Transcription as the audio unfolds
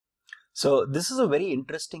So this is a very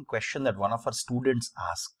interesting question that one of our students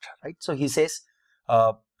asked, right? So he says,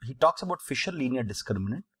 he talks about Fisher linear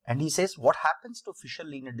discriminant, and he says, what happens to Fisher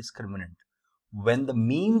linear discriminant when the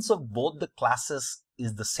means of both the classes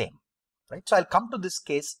is the same, right? So I'll come to this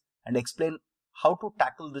case and explain how to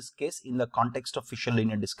tackle this case in the context of Fisher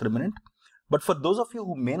linear discriminant. But for those of you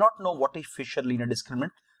who may not know what is Fisher linear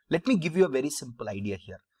discriminant, let me give you a very simple idea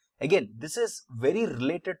here. Again, this is very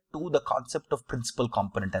related to the concept of principal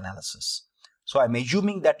component analysis. So I'm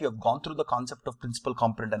assuming that you have gone through the concept of principal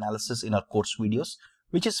component analysis in our course videos,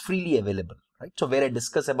 which is freely available, right? So where I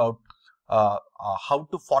discuss about how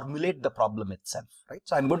to formulate the problem itself, right?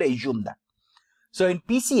 So I'm going to assume that. So in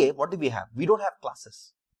PCA, what do we have? We don't have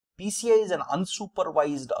classes. PCA is an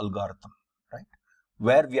unsupervised algorithm, right?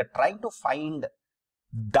 Where we are trying to find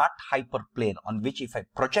that hyperplane on which if I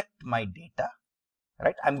project my data,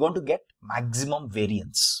 right, I'm going to get maximum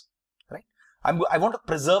variance, right? I want to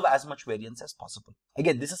preserve as much variance as possible.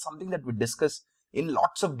 Again, this is something that we discuss in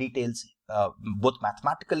lots of details, both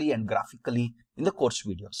mathematically and graphically in the course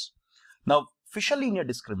videos. Now, Fisher linear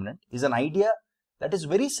discriminant is an idea that is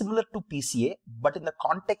very similar to PCA, but in the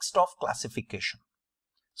context of classification.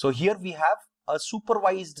 So here we have a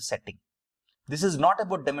supervised setting. This is not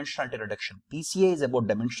about dimensionality reduction. PCA is about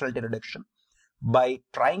dimensionality reduction. By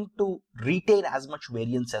trying to retain as much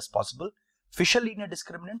variance as possible, Fisher linear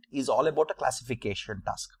discriminant is all about a classification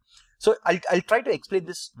task. So I'll try to explain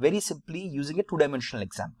this very simply using a two-dimensional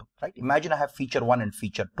example, right? Imagine I have feature 1 and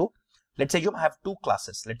feature 2. Let's assume I have two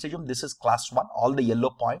classes. Let's assume this is class 1, all the yellow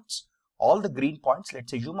points, all the green points,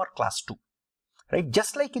 let's assume are class 2, right?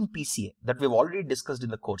 Just like in PCA that we've already discussed in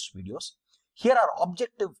the course videos, here our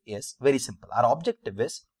objective is very simple. Our objective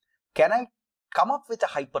is, can I come up with a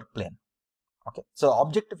hyperplane? Okay, so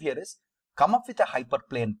objective here is come up with a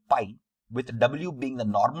hyperplane pi with W being the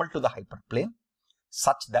normal to the hyperplane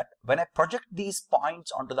such that when I project these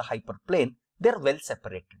points onto the hyperplane, they're well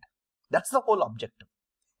separated. That's the whole objective.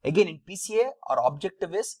 Again, in PCA, our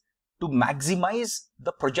objective is to maximize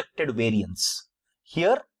the projected variance.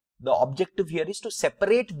 Here, the objective here is to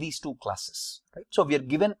separate these two classes, right? So we are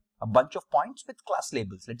given a bunch of points with class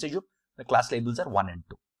labels. Let's assume the class labels are 1 and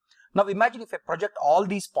 2. Now imagine if I project all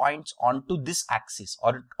these points onto this axis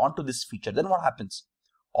or onto this feature, then what happens?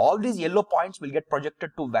 All these yellow points will get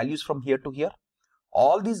projected to values from here to here.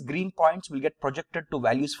 All these green points will get projected to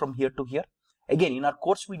values from here to here. Again, in our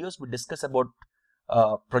course videos, we discuss about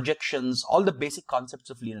projections, all the basic concepts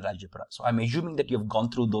of linear algebra. So I'm assuming that you've gone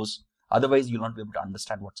through those. Otherwise, you'll not be able to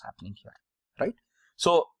understand what's happening here, right?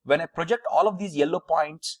 So when I project all of these yellow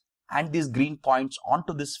points and these green points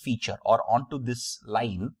onto this feature or onto this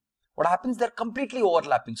line, what happens? They're completely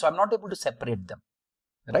overlapping. So I'm not able to separate them,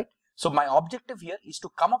 right? So my objective here is to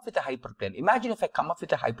come up with a hyperplane. Imagine if I come up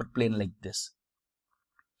with a hyperplane like this.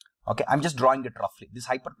 Okay, I'm just drawing it roughly. This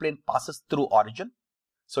hyperplane passes through origin.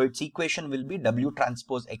 So its equation will be W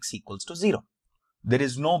transpose X equals to 0. There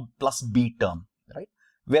is no plus B term, right?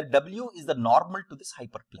 Where W is the normal to this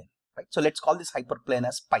hyperplane, right? So let's call this hyperplane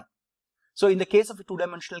as pi. So in the case of a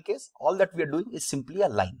two-dimensional case, all that we are doing is simply a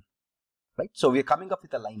line, right? So we are coming up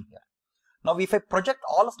with a line here. Now, if I project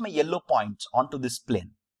all of my yellow points onto this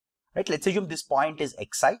plane, right? Let's assume this point is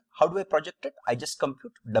xi. How do I project it? I just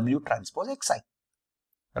compute W transpose xi,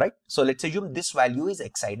 right? So let's assume this value is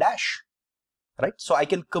xi dash, right? So I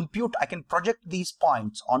can compute, I can project these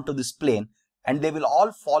points onto this plane and they will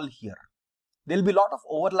all fall here. There will be a lot of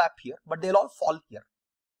overlap here, but they'll all fall here,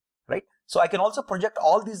 right? So I can also project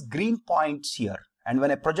all these green points here. And when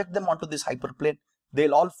I project them onto this hyperplane,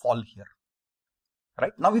 they'll all fall here,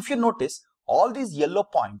 right? Now, if you notice all these yellow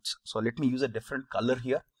points, so let me use a different color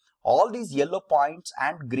here. All these yellow points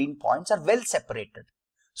and green points are well separated.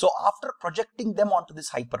 So after projecting them onto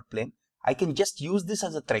this hyperplane, I can just use this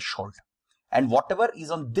as a threshold. And whatever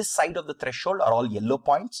is on this side of the threshold are all yellow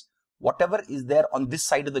points. Whatever is there on this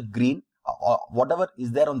side of the green, or whatever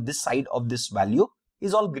is there on this side of this value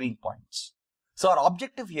is all green points. So our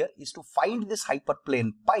objective here is to find this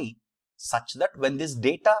hyperplane pi such that when this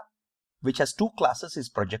data, which has two classes, is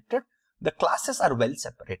projected, the classes are well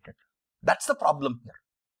separated. That's the problem here,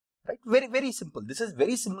 right? Very, very simple. This is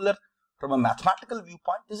very similar from a mathematical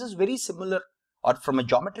viewpoint. This is very similar, or from a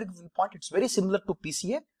geometric viewpoint, it's very similar to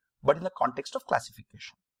PCA, but in the context of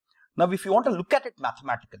classification. Now, if you want to look at it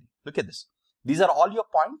mathematically, look at this. These are all your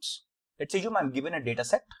points. Let's assume I'm given a data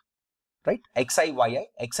set, right? Xi, Yi.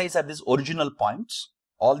 Xi's are these original points.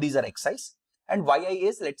 All these are Xi's. And Yi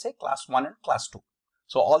is, let's say, class 1 and class 2.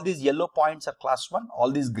 So all these yellow points are class 1.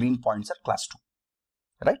 All these green points are class 2,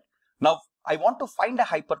 right? Now, I want to find a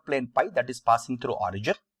hyperplane pi that is passing through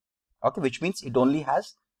origin, okay, which means it only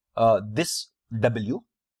has this W,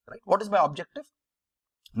 right? What is my objective?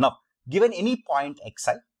 Now, given any point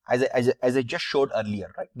xi, as I just showed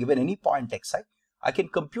earlier, right? Given any point xi, I can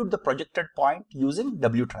compute the projected point using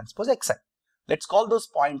W transpose xi. Let's call those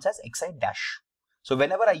points as xi dash. So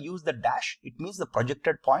whenever I use the dash, it means the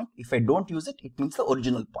projected point. If I don't use it, it means the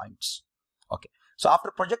original points. Okay. So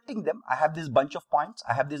after projecting them, I have this bunch of points.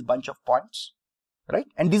 I have this bunch of points, right?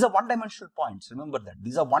 And these are one-dimensional points. Remember that.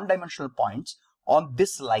 These are one-dimensional points on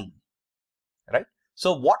this line, right?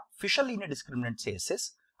 So what Fisher linear discriminant says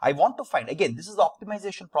is, I want to find, again, this is the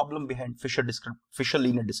optimization problem behind Fisher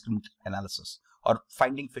linear discriminant analysis, or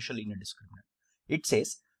finding Fisher linear discriminant. It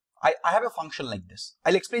says, I have a function like this.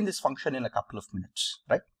 I'll explain this function in a couple of minutes,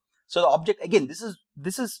 right? So the object, again,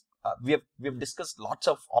 we have discussed lots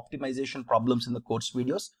of optimization problems in the course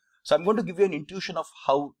videos. So I'm going to give you an intuition of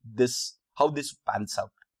how this pans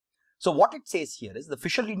out. So what it says here is, the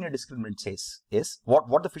Fisher linear discriminant says is,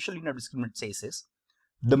 what the Fisher linear discriminant says is,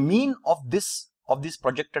 the mean of these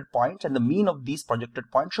projected points and the mean of these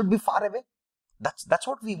projected points should be far away. That's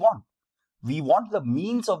what we want. We want the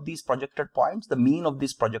means of these projected points, the mean of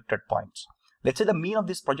these projected points. Let's say the mean of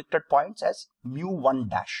these projected points as mu1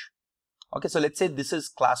 dash. Okay, so let's say this is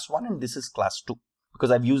class 1 and this is class 2, because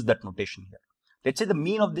I've used that notation here. Let's say the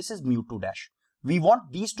mean of this is mu2 dash. We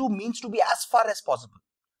want these two means to be as far as possible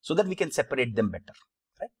so that we can separate them better,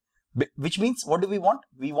 right? Which means, what do we want?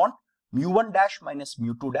 We want mu1 dash minus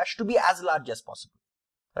mu2 dash to be as large as possible,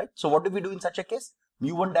 right? So what do we do in such a case?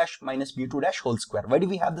 Mu1 dash minus mu2 dash whole square. Why do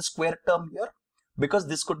we have the square term here? Because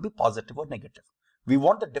this could be positive or negative. We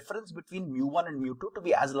want the difference between mu1 and mu2 to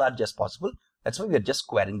be as large as possible. That's why we are just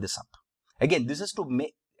squaring this up. Again, this is to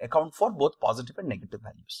account for both positive and negative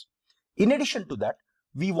values. In addition to that,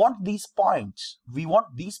 we want these points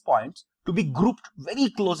to be grouped very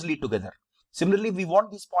closely together. Similarly, we want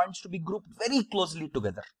these points to be grouped very closely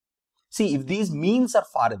together. See, if these means are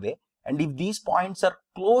far away and if these points are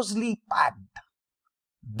closely packed,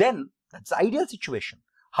 then that's the ideal situation.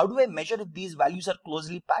 How do I measure if these values are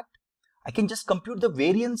closely packed? I can just compute the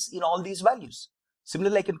variance in all these values.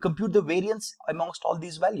 Similarly, I can compute the variance amongst all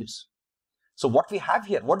these values. So what we have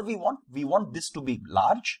here, what do we want? We want this to be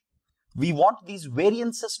large. We want these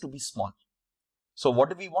variances to be small. So what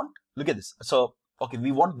do we want? Look at this. So, okay,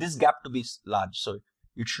 we want this gap to be large. So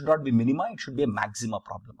it should not be minima, it should be a maxima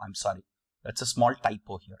problem. I'm sorry. That's a small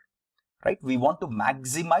typo here, right? We want to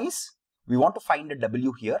maximize. We want to find a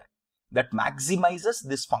W here that maximizes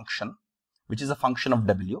this function, which is a function of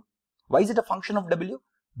W. Why is it a function of W?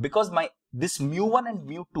 Because this mu1 and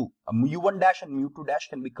mu2, mu1 dash and mu2 dash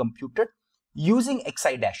can be computed using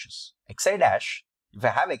xi dashes. Xi dash, if I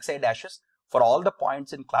have xi dashes for all the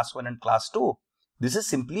points in class 1 and class 2, this is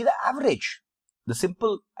simply the average, the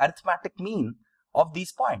simple arithmetic mean of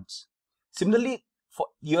these points. Similarly, for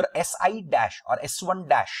your si dash or s1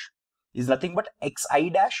 dash is nothing but xi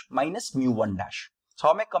dash minus mu1 dash. So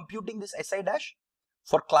how am I computing this si dash?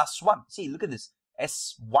 For class 1, see, look at this.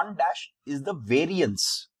 S1 dash is the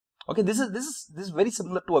variance. Okay, this is very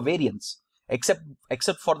similar to a variance,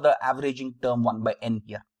 except for the averaging term 1 by n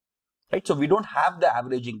here, right? So we don't have the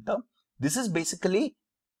averaging term. This is basically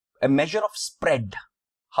a measure of spread.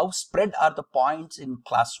 How spread are the points in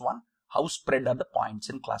class 1? How spread are the points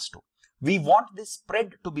in class 2? We want this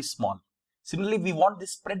spread to be small. Similarly, we want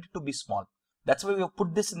this spread to be small. That's why we have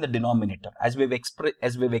put this in the denominator, as we've explained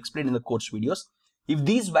in the course videos. If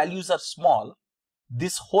these values are small,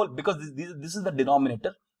 this whole, because this is the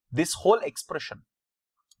denominator, this whole expression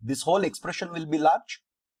will be large,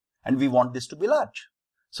 and we want this to be large.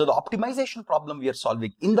 So the optimization problem we are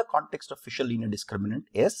solving in the context of Fisher linear discriminant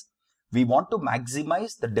is, we want to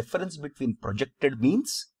maximize the difference between projected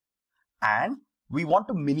means, and we want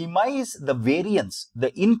to minimize the variance,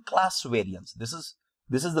 the in-class variance. This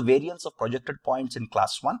is the variance of projected points in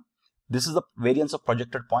class 1. This is the variance of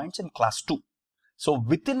projected points in class 2. So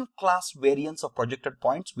within class variance of projected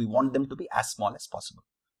points, we want them to be as small as possible.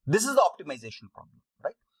 This is the optimization problem,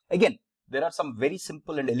 right? Again, there are some very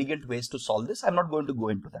simple and elegant ways to solve this. I'm not going to go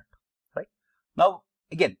into that, right? Now,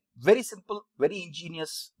 again, very simple, very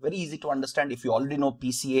ingenious, very easy to understand if you already know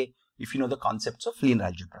PCA, if you know the concepts of linear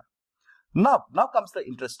algebra. Now comes the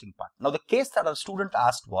interesting part. Now, the case that our student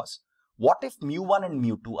asked was, what if mu1 and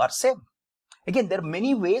mu2 are same? Again, there are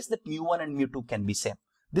many ways that mu1 and mu2 can be same.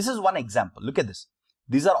 This is one example. Look at this.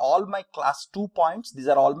 These are all my class 2 points. These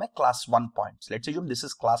are all my class 1 points. Let's assume this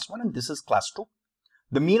is class 1 and this is class 2.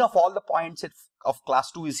 The mean of all the points of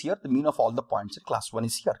class 2 is here. The mean of all the points in class 1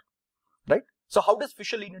 is here, right? So how does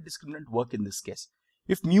Fisher linear discriminant work in this case?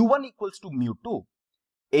 If mu1 equals to mu2,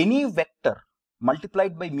 any vector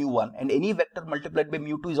multiplied by mu1 and any vector multiplied by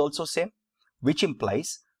mu2 is also same, which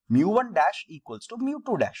implies mu1 dash equals to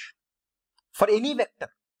mu2 dash. For any vector,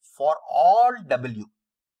 for all w,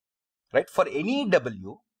 right? For any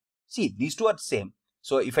w, see, these two are the same.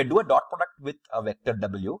 So if I do a dot product with a vector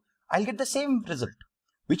w, I'll get the same result,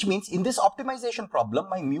 which means in this optimization problem,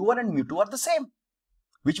 my mu1 and mu2 are the same,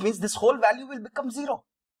 which means this whole value will become 0.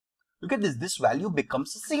 Look at this, this value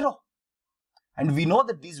becomes 0. And we know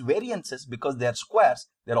that these variances, because they are squares,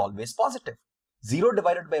 they're always positive. 0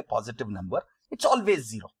 divided by a positive number, it's always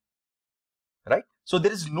 0, right? So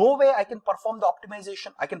there is no way I can perform the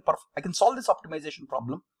optimization. I can solve this optimization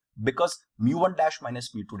problem because mu1 dash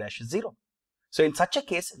minus mu2 dash is 0. So in such a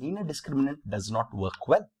case, linear discriminant does not work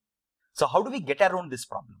well. So how do we get around this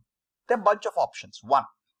problem? There are a bunch of options. One,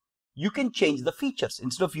 you can change the features.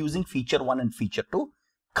 Instead of using feature 1 and feature 2,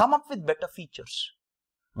 come up with better features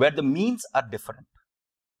where the means are different,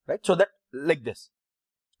 right? So that, like this,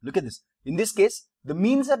 look at this. In this case, the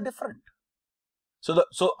means are different.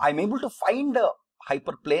 So I'm able to find a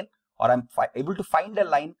hyperplane, or I'm able to find a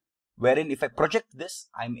line wherein if I project this,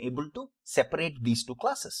 I'm able to separate these two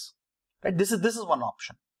classes, right? This is one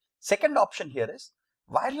option. Second option here is,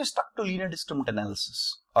 why are you stuck to linear discriminant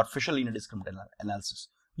analysis or Fisher linear discriminant analysis?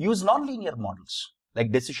 Use nonlinear models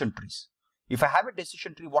like decision trees. If I have a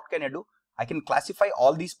decision tree, what can I do? I can classify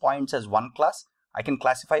all these points as one class. I can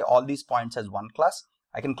classify all these points as one class.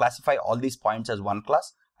 I can classify all these points as one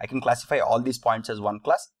class. I can classify all these points as one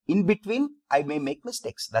class. In between, I may make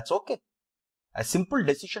mistakes. That's okay. A simple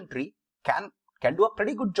decision tree can do a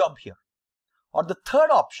pretty good job here. Or the third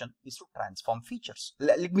option is to transform features.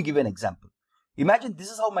 Let me give you an example. Imagine this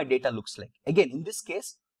is how my data looks like. Again, in this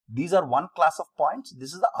case, these are one class of points.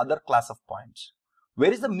 This is the other class of points.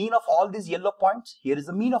 Where is the mean of all these yellow points? Here is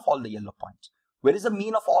the mean of all the yellow points. Where is the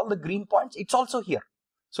mean of all the green points? It's also here.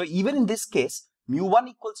 So even in this case, mu1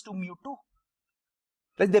 equals to mu2.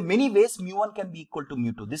 Like there are many ways mu1 can be equal to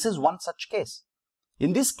mu2. This is one such case.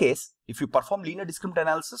 In this case, if you perform linear discriminant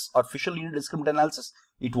analysis or Fisher linear discriminant analysis,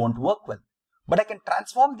 it won't work well. But I can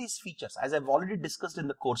transform these features as I've already discussed in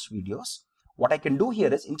the course videos. What I can do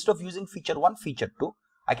here is, instead of using feature 1, feature 2,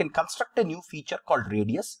 I can construct a new feature called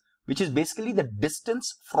radius, which is basically the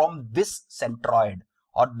distance from this centroid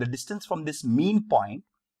or the distance from this mean point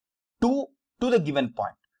to the given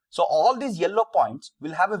point. So all these yellow points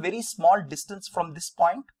will have a very small distance from this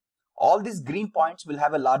point. All these green points will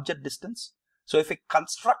have a larger distance. So if I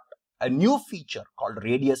construct a new feature called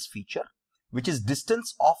radius feature, which is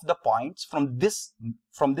distance of the points from this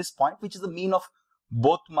point, which is the mean of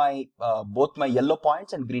both my yellow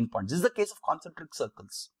points and green points. This is the case of concentric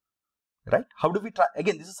circles, right? How do we try?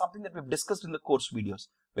 Again, this is something that we've discussed in the course videos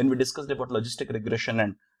when we discussed about logistic regression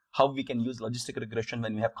and how we can use logistic regression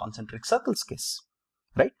when we have concentric circles case,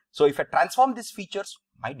 right? So if I transform these features,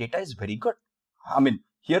 my data is very good. I mean,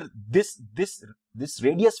 here this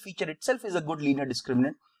radius feature itself is a good linear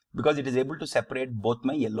discriminant because it is able to separate both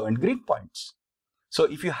my yellow and green points. So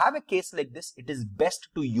if you have a case like this, it is best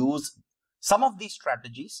to use some of these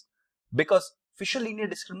strategies because Fisher linear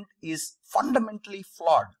discriminant is fundamentally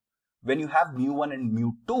flawed when you have mu1 and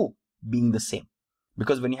mu2 being the same.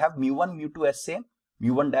 Because when you have mu1, mu2 as same,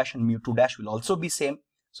 mu1 dash and mu2 dash will also be same.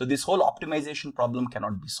 So this whole optimization problem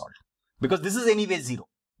cannot be solved because this is anyway 0.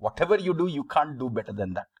 Whatever you do, you can't do better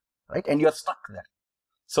than that, right? And you're stuck there.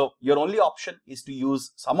 So your only option is to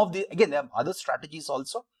use some of the, again, there are other strategies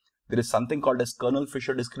also. There is something called as kernel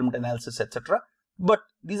Fisher discriminant analysis, etc. But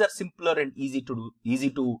these are simpler and easy to do,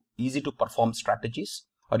 easy to perform strategies,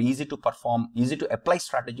 or easy to apply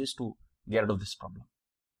strategies to get out of this problem.